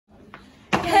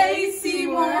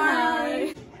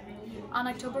On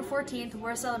October 14th,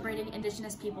 we're celebrating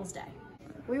Indigenous Peoples Day.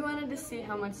 We wanted to see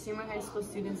how much Seymour High School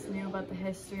students knew about the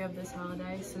history of this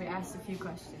holiday, so we asked a few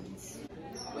questions.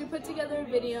 We put together a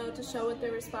video to show what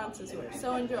their responses were,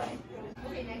 so enjoy.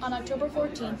 On October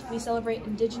 14th, we celebrate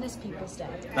Indigenous Peoples Day.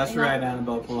 That's right,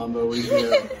 Annabelle Colombo, we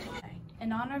do.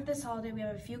 In honor of this holiday, we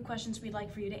have a few questions we'd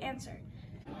like for you to answer.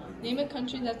 Name a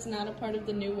country that's not a part of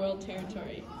the New World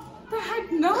Territory. The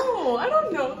heck no! I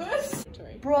don't know this!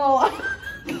 Bro!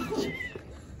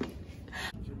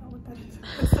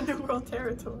 What's the New World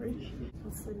Territory?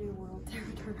 What's the New World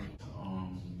Territory?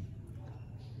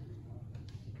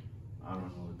 I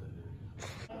don't know what that is.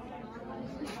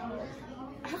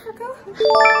 Africa?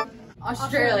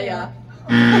 Australia.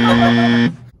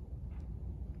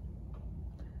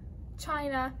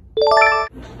 China.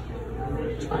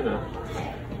 China.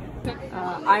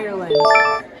 Ireland.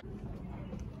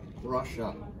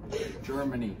 Russia,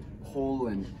 Germany,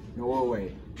 Poland,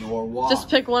 Norway, Norway. Just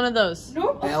pick one of those.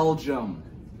 Belgium,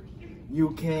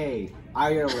 UK,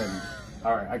 Ireland.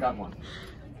 All right, I got one.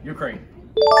 Ukraine.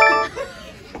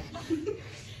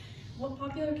 What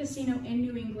popular casino in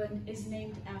New England is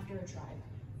named after a tribe?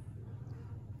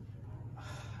 I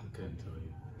couldn't tell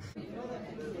you.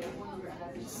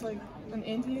 It's like an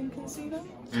Indian casino?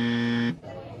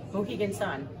 Mohegan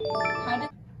Sun.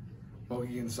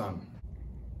 Mohegan Sun.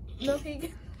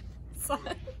 Mohegan Sun.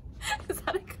 Is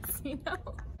that a casino?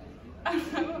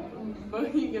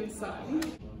 Mohegan Sun.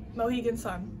 Mohegan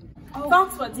Sun. Oh.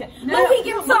 Foxwoods, yeah.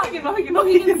 Mohegan Sun.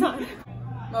 Mohegan Sun.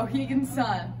 Mohegan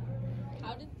Sun.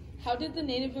 How did the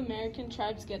Native American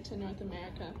tribes get to North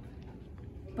America?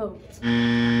 Boats.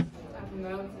 I don't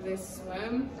know. Do they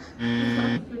swim?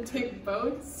 They take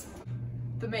boats?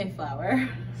 The Mayflower.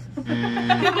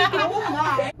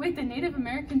 Wait, the Native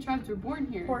American tribes were born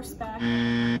here. Horseback.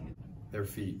 Their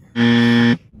feet.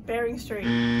 Bering Strait.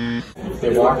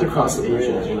 They walked across the bridge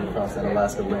and went across that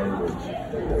Alaska land bridge.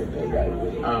 Okay,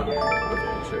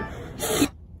 sure.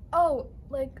 Oh,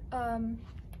 like, it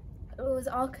was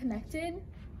all connected,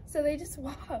 so they just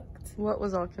walked. What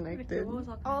was all connected?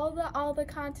 All the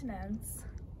continents.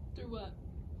 Through what?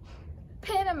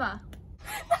 Panama.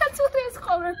 That's what it's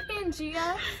called, or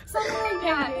Pangea, something like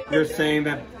that. You're saying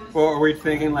that, well, are we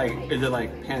thinking like, is it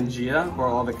like Pangea, where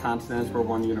all the continents were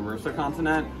one universal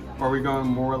continent? Or are we going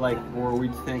more like, or are we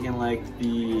thinking like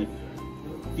the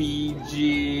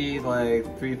Fiji, like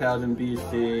 3000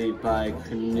 BC, by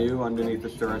canoe underneath the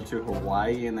stars to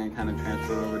Hawaii and then kind of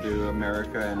transfer over to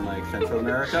America and like Central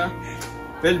America?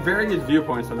 There's various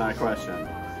viewpoints on that question.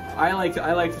 I like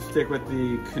to stick with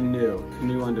the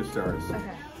canoe under stars.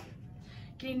 Okay.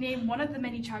 Can you name one of the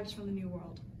many tribes from the New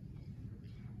World?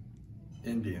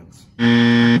 Indians.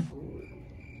 I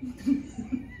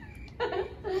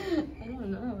don't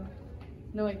know.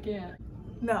 No, I can't.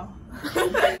 No.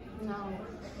 No.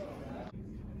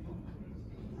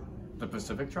 The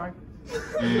Pacific tribe?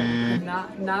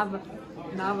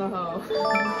 Navajo.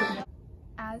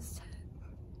 Aztec.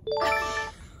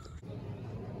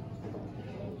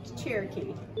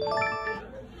 Cherokee.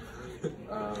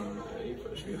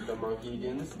 The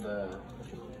Mohegans, the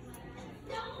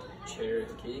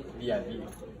Cherokee, the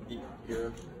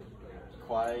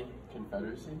Iroquois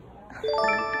Confederacy.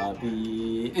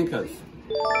 The Incas.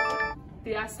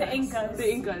 The Aztecs. The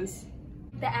Incas.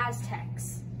 The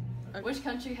Aztecs. Which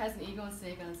country has an eagle and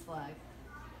snake on its flag?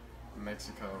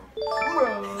 Mexico.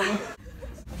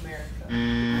 America.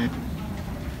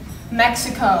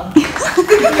 Mexico.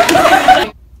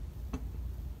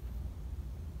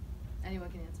 Anyone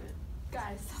can answer it.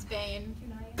 Guys, Spain.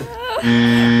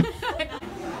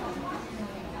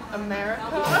 America?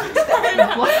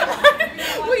 What?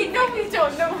 Wait, no we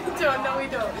don't. No we don't. No we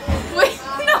don't. Wait,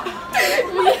 no.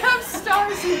 We have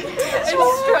stars and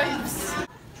stripes.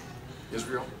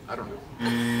 Israel? I don't know.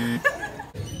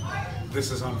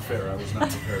 This is unfair. I was not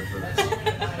prepared for this.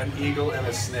 An eagle and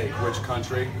a snake. Which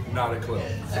country? Not a clue.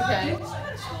 Okay.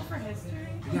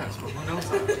 Yes, but who knows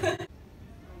that?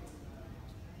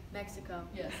 Mexico.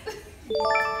 Yes.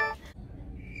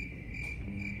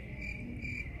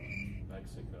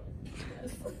 Mexico.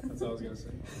 That's all I was gonna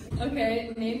say.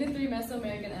 Okay, name the 3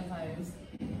 Mesoamerican empires.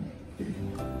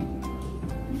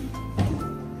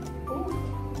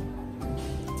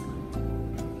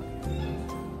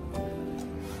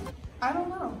 I don't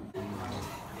know.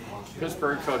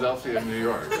 Pittsburgh, Philadelphia, and New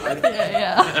York.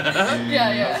 Yeah.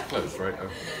 That's close, right?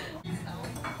 Okay.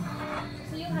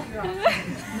 So you'll have your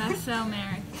options.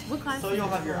 Mesoamerica. What class? So you'll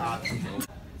have your options.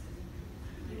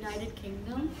 United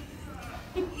Kingdom.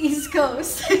 East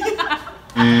Coast.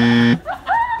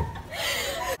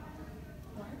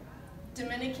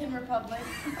 Dominican Republic.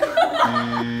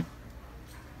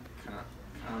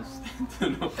 honest.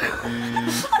 Wait,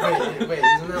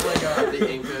 isn't that like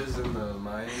the Incas and the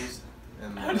Mayans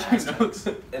and the Aztecs?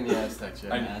 And the Aztecs,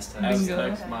 yeah.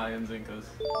 Aztecs, Mayans, Incas.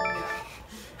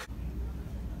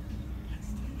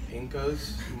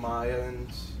 Incas,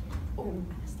 Mayans,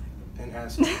 and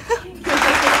Aztecs.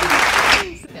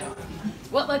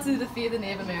 What led to the defeat of the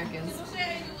Native Americans?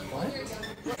 What?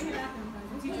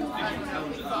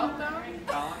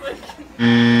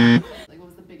 Like, what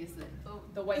was the biggest thing?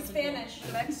 The white Spanish,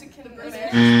 Mexican,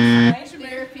 Spanish,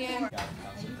 European.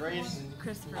 Grace.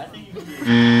 Christopher.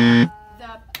 the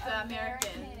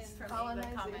Americans from England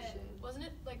coming. Wasn't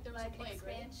it like there was a plague,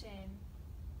 right? Expansion.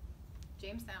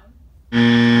 Jamestown.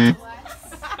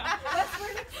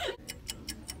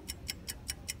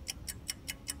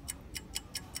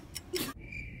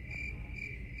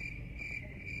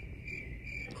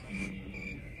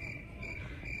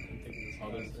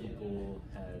 Other people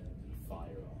had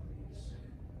firearms.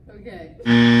 Okay.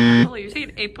 Well, you're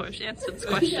taking a push. Answer this Yeah,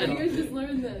 question. you guys just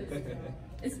learned this.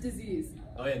 It's disease.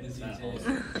 Oh yeah, disease.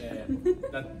 Yeah.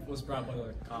 That was brought by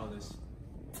the colonists.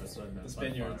 That's what I meant. The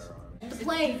Spaniards.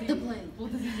 Plague. The plague. Well,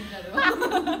 disease in general.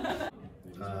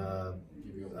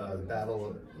 Battle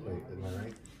of, wait, am I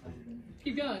right?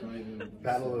 Keep going.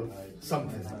 Battle of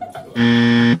something.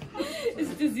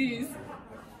 It's disease.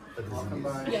 A disease.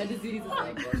 Yeah, disease is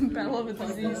like Battle of a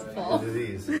disease A fall.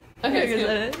 disease. Okay, Is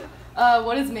that it?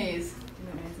 what is maize?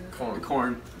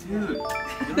 Corn. Dude, you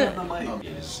don't have the mic.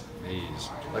 Maze.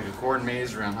 Like a corn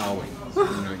maze around Halloween. You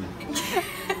know,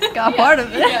 Got part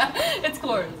of it. Yeah, it's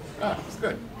corn. oh, it's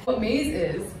good. What maize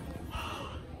is?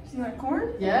 Isn't that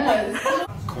corn? Yes.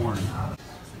 Corn.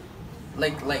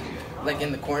 Like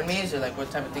in the corn maze, or like what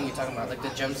type of thing you talking about? Like the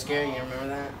jump scare, you remember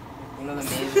that? You know the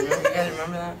maze, you guys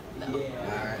remember that? No.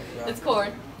 Alright, well, It's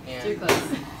corn. yeah. Too close.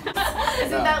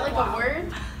 Isn't that like a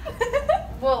word?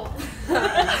 Well,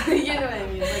 you know what I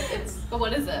mean. Like it's. But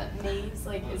what is it? Maize,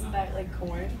 like, isn't that like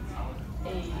corn?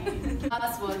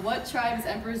 Last one. What tribe is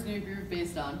Emperor's New Groove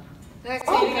based on? The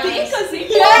Incas.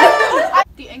 Yes.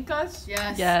 The Incas?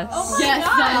 Yes. Yes. Oh my Yes,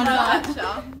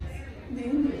 God.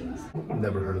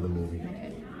 Never heard of the movie.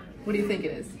 What do you think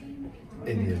it is?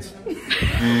 Indians.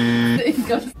 The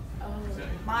Incas.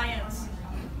 Mayans.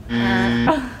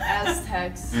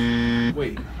 Aztecs.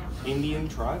 Wait, Indian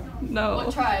tribe? No.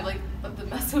 What tribe? Like of the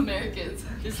Mesoamericans.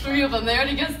 There's 3 of them. They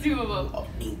already guessed 2 of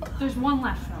them. There's one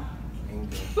left though.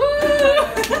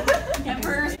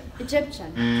 Emperors.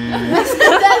 Egyptian. That's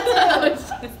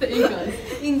it's the Incas.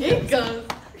 Incas.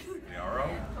 Yarrow.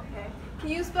 Okay. Can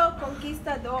you spell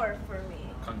conquistador for me?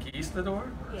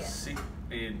 Conquistador? Yeah. C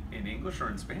in English or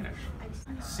in Spanish?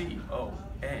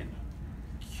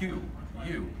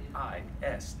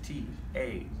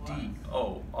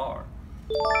 CONQUISTADOR.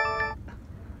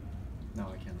 No,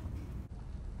 I cannot.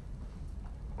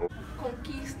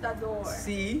 Conquistador.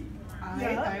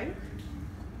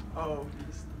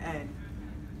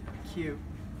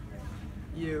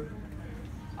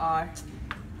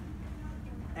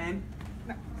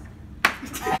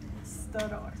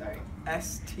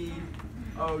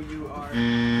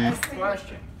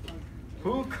 Question.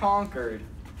 Who conquered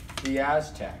the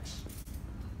Aztecs?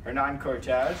 Hernan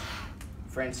Cortez,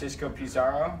 Francisco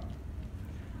Pizarro,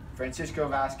 Francisco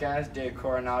Vasquez de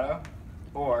Coronado,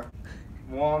 or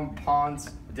Juan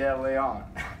Ponce de Leon?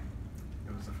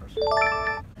 It was the first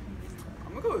one.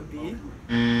 I'm gonna go with B.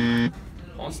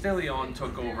 Ponce de Leon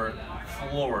took over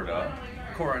Florida.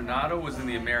 Coronado was in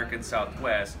the American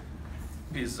Southwest.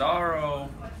 Pizarro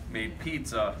made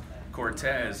pizza.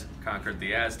 Cortez conquered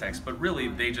the Aztecs, but really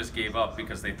they just gave up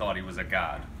because they thought he was a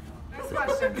god. Next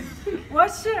question.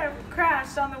 What ship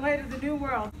crashed on the way to the New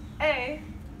World? A,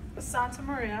 the Santa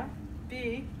Maria,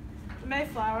 B, the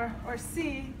Mayflower, or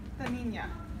C, the Nina?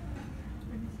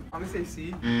 I'm gonna say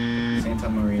C. Santa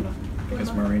Marina.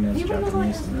 Because Marina is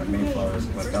Japanese and the Mayflower is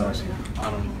what got us here.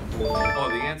 Oh,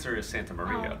 the answer is Santa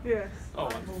Maria. Yes. Oh,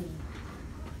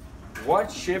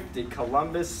 What ship did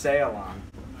Columbus sail on?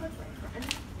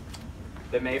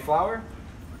 The Mayflower,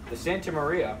 the Santa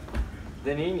Maria,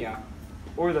 the Nina,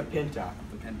 or the Pinta?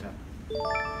 The Penta.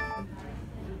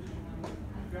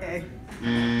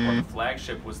 well, the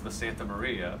flagship was the Santa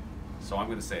Maria, so I'm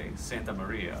going to say Santa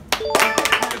Maria.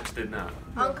 Ships did not.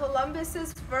 On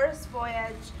Columbus's first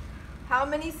voyage, how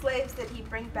many slaves did he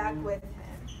bring back with him?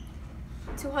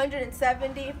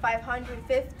 270,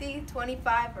 550,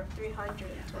 25, or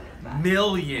 325?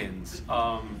 Millions.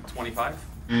 25?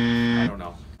 I don't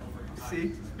know.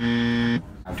 C.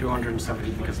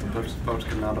 270 because the boats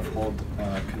could not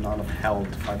have held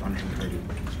 530.